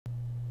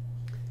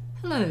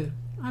Hello,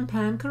 I'm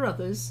Pam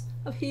Carruthers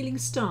of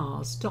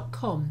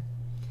HealingStars.com.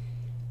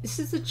 This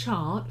is the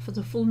chart for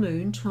the full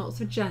moon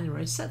 12th of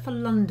January set for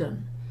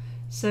London.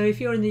 So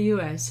if you're in the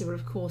US, it will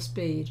of course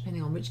be,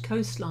 depending on which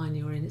coastline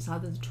you're in, it's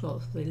either the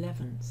 12th or the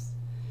 11th.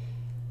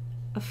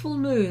 A full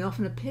moon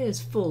often appears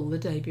full the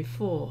day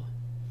before,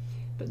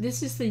 but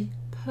this is the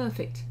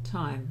perfect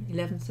time,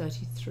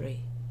 11:33.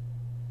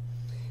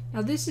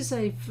 Now this is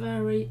a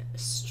very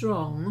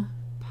strong,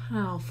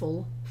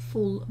 powerful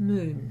full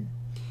moon.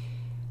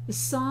 The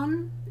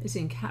sun is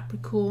in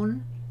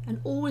Capricorn,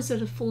 and always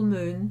at a full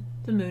moon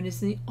the moon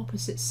is in the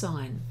opposite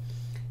sign.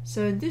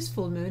 So in this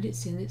full moon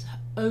it's in its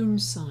own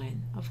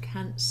sign of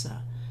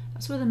Cancer.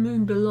 That's where the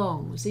moon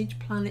belongs. Each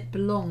planet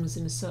belongs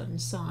in a certain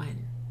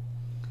sign.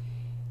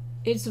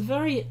 It's a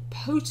very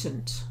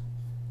potent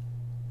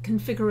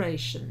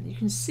configuration. You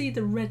can see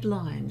the red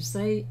lines.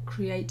 They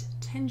create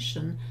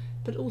tension,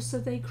 but also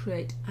they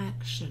create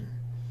action.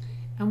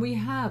 And we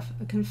have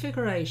a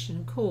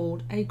configuration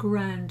called a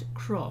grand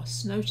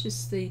cross.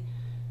 Notice the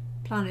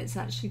planets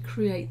actually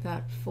create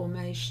that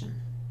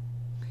formation.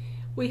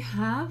 We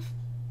have,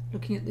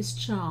 looking at this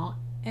chart,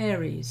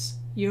 Aries,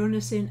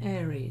 Uranus in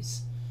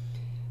Aries.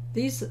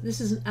 This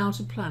is an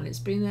outer planet. It's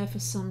been there for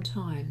some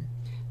time.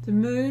 The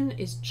moon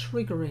is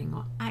triggering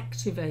or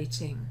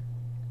activating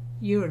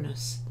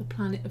Uranus, the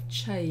planet of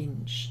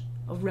change,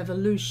 of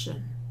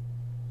revolution,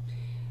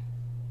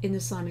 in the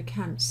sign of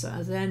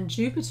Cancer. Then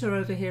Jupiter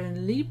over here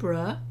in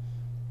Libra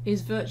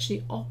is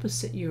virtually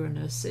opposite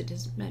Uranus. It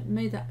has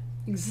made that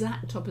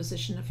exact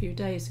opposition a few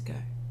days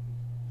ago.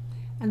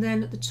 And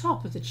then at the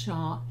top of the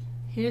chart,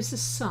 here's the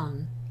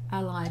Sun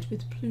allied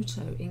with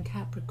Pluto in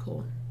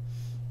Capricorn.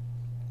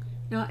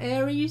 Now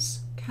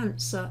Aries,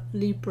 Cancer,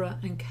 Libra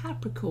and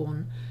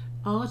Capricorn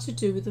are to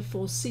do with the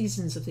 4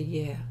 seasons of the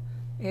year.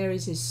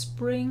 Aries is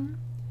spring,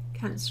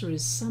 Cancer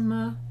is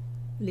summer,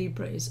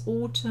 Libra is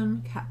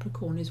autumn,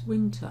 Capricorn is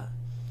winter.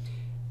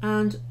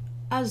 And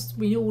as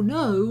we all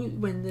know,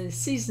 when the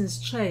seasons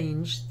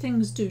change,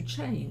 things do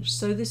change.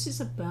 So this is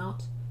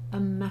about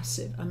a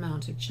massive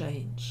amount of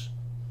change.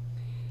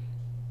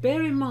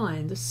 Bear in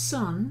mind, the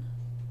Sun,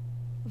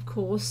 of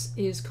course,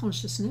 is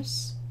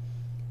consciousness.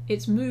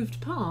 It's moved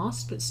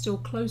past, but still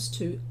close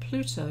to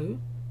Pluto,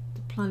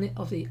 the planet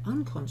of the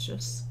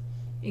unconscious,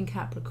 in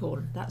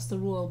Capricorn. That's the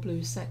royal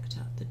blue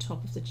sector, the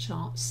top of the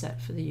chart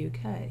set for the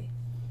UK.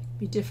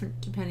 Be different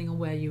depending on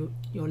where you're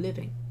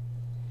living.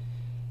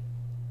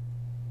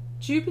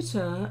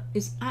 Jupiter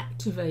is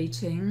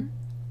activating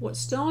what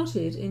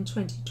started in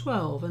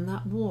 2012, and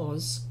that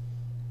was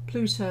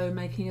Pluto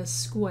making a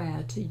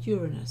square to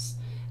Uranus.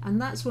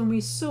 And that's when we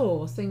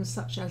saw things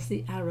such as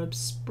the Arab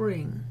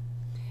Spring,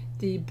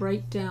 the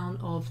breakdown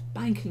of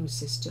banking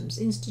systems,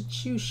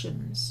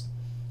 institutions,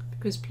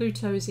 because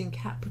Pluto is in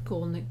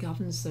Capricorn that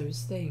governs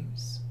those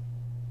things.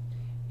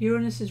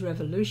 Uranus is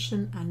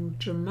revolution and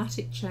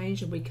dramatic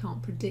change, and we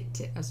can't predict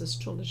it as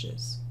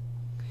astrologers.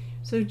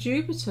 So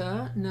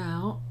Jupiter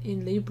now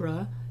in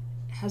Libra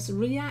has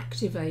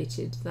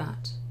reactivated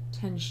that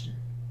tension,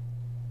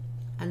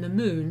 and the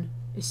moon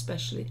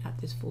especially at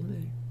this full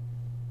moon.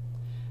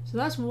 So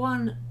that's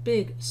one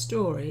big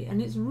story,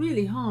 and it's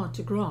really hard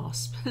to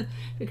grasp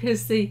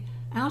because the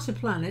outer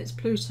planets,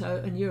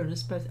 Pluto and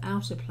Uranus, both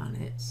outer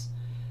planets,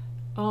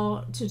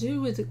 are to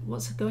do with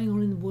what's going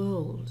on in the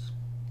world,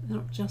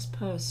 not just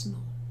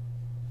personal.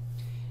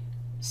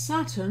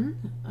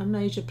 Saturn, a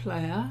major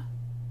player,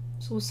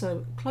 it's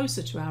also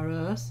closer to our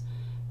Earth,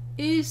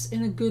 is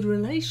in a good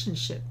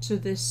relationship to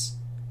this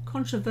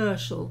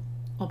controversial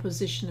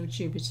opposition of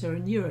Jupiter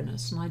and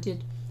Uranus, and I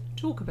did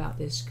talk about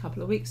this a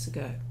couple of weeks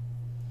ago.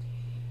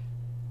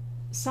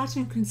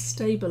 Saturn can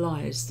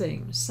stabilize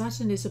things.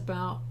 Saturn is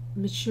about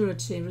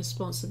maturity and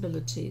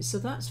responsibility, so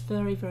that's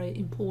very, very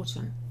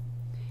important.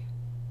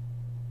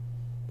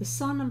 The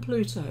Sun and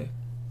Pluto,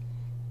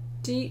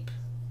 deep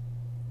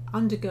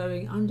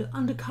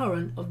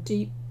undercurrent of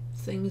deep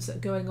things that are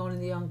going on in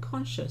the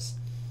unconscious.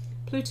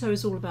 Pluto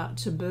is all about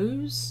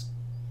taboos,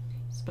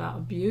 it's about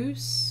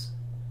abuse,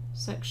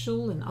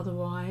 sexual and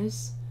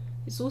otherwise.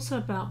 It's also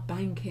about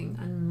banking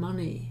and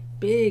money,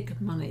 big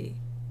money,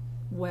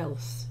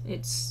 wealth.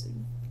 It's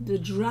the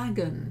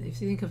dragon.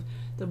 If you think of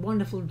the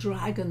wonderful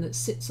dragon that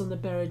sits on the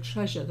buried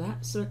treasure,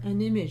 that's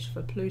an image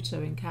for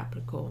Pluto in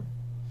Capricorn.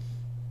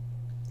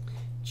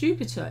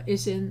 Jupiter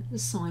is in the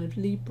sign of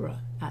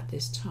Libra at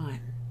this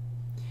time.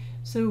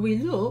 So we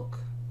look,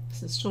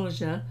 as an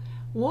astrologer,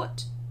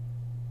 what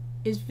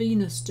is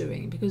Venus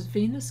doing? Because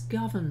Venus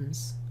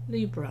governs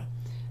Libra.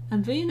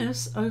 And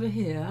Venus over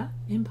here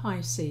in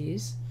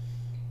Pisces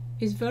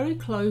is very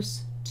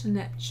close to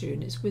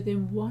Neptune. It's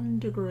within 1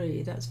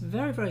 degree. That's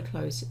very, very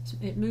close.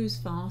 It moves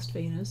fast,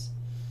 Venus.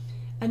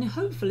 And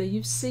hopefully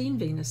you've seen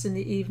Venus in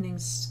the evening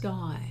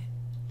sky.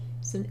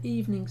 It's an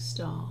evening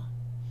star.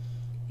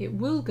 It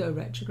will go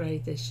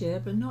retrograde this year,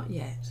 but not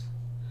yet.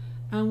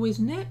 And with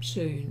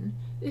Neptune,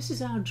 this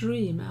is our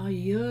dream, our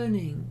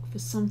yearning for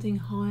something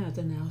higher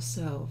than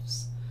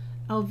ourselves,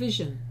 our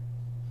vision,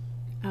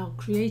 our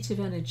creative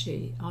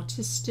energy,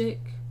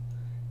 artistic,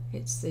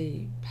 It's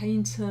the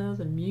painter,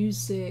 the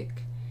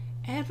music,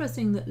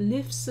 everything that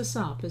lifts us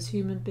up as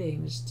human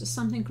beings to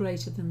something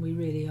greater than we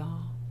really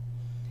are.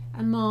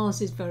 And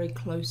Mars is very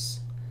close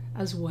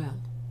as well.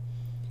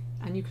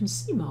 And you can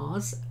see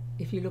Mars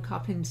if you look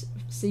up and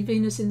see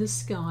Venus in the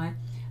sky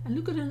and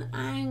look at an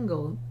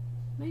angle.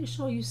 Make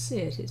sure you see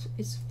it.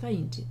 It's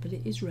faint, but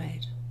it is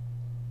red.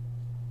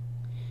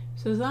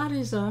 So that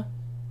is a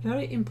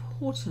very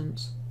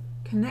important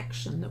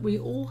connection that we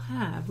all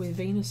have with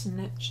Venus and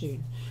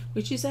Neptune,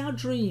 which is our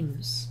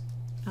dreams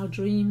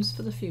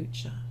for the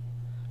future,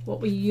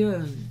 what we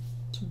yearn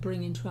to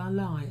bring into our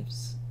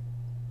lives.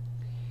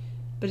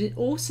 But it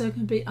also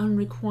can be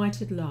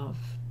unrequited love.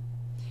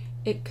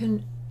 It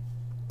can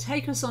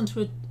take us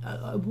onto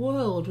a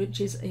world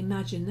which is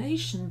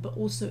imagination but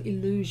also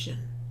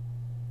illusion.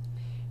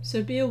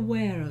 So be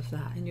aware of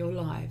that in your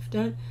life.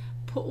 Don't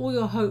put all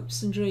your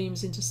hopes and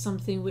dreams into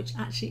something which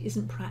actually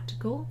isn't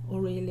practical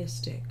or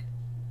realistic.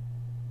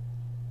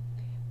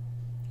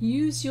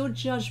 Use your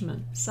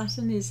judgment.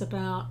 Saturn is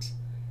about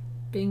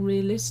being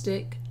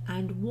realistic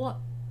and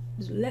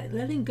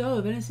letting go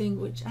of anything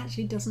which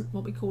actually doesn't,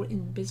 what we call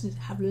in business,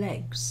 have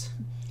legs.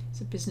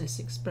 It's a business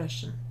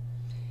expression.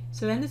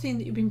 So anything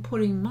that you've been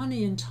putting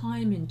money and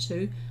time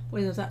into,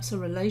 whether that's a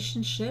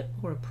relationship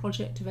or a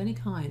project of any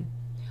kind,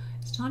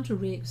 it's time to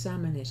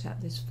re-examine it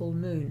at this full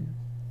moon.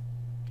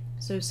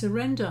 So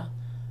surrender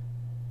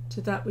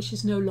to that which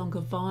is no longer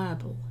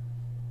viable.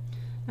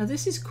 Now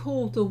this is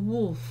called the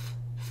wolf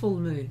full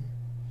moon,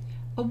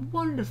 a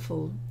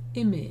wonderful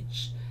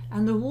image,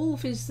 and the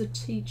wolf is the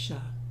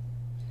teacher.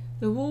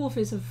 The wolf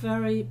is a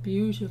very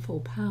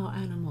beautiful power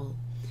animal,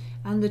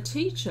 and the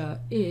teacher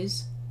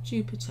is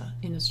Jupiter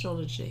in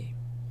astrology.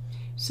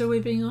 So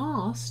we're being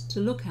asked to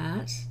look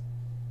at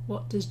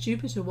what does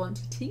Jupiter want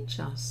to teach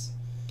us,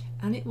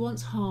 and it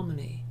wants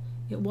harmony,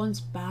 it wants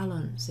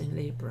balance in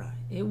Libra,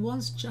 it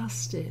wants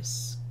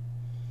justice.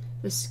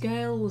 The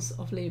scales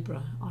of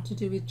Libra are to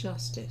do with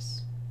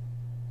justice.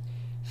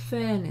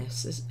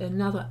 Fairness is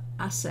another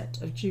asset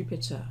of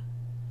Jupiter.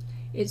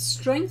 It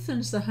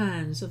strengthens the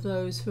hands of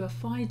those who are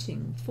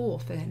fighting for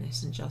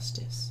fairness and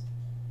justice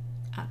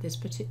at this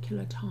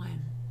particular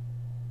time.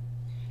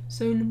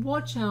 So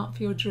watch out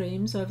for your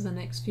dreams over the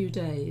next few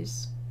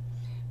days.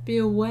 Be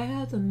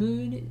aware the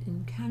moon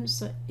in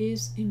Cancer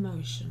is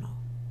emotional,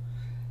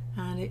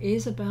 and it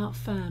is about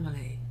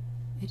family.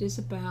 It is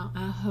about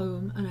our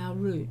home and our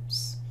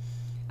roots.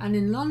 And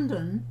in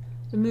London,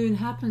 the moon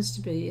happens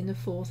to be in the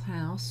 4th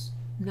house,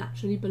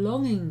 naturally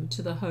belonging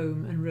to the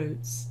home and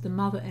roots, the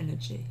mother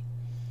energy.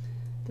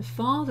 The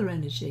father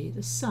energy,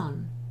 the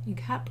sun, in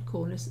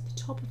Capricorn is at the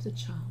top of the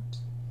chart.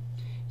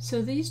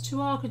 So these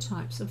two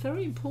archetypes are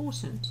very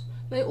important.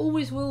 They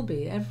always will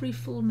be, every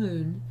full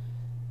moon,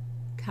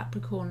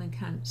 Capricorn and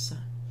Cancer.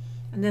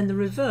 And then the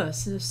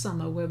reverse in the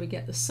summer, where we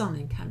get the sun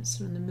in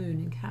Cancer and the moon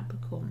in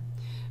Capricorn.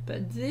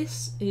 But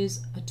this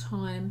is a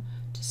time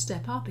to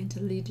step up into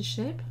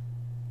leadership,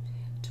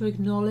 to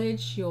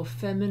acknowledge your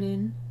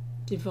feminine,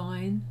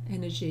 divine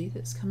energy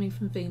that's coming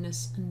from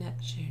Venus and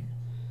Neptune.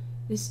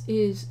 This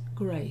is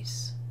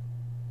grace.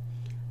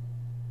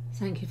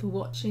 Thank you for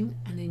watching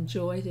and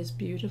enjoy this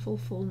beautiful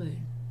full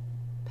moon.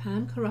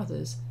 Pam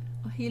Carruthers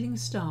of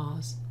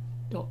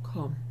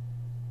HealingStars.com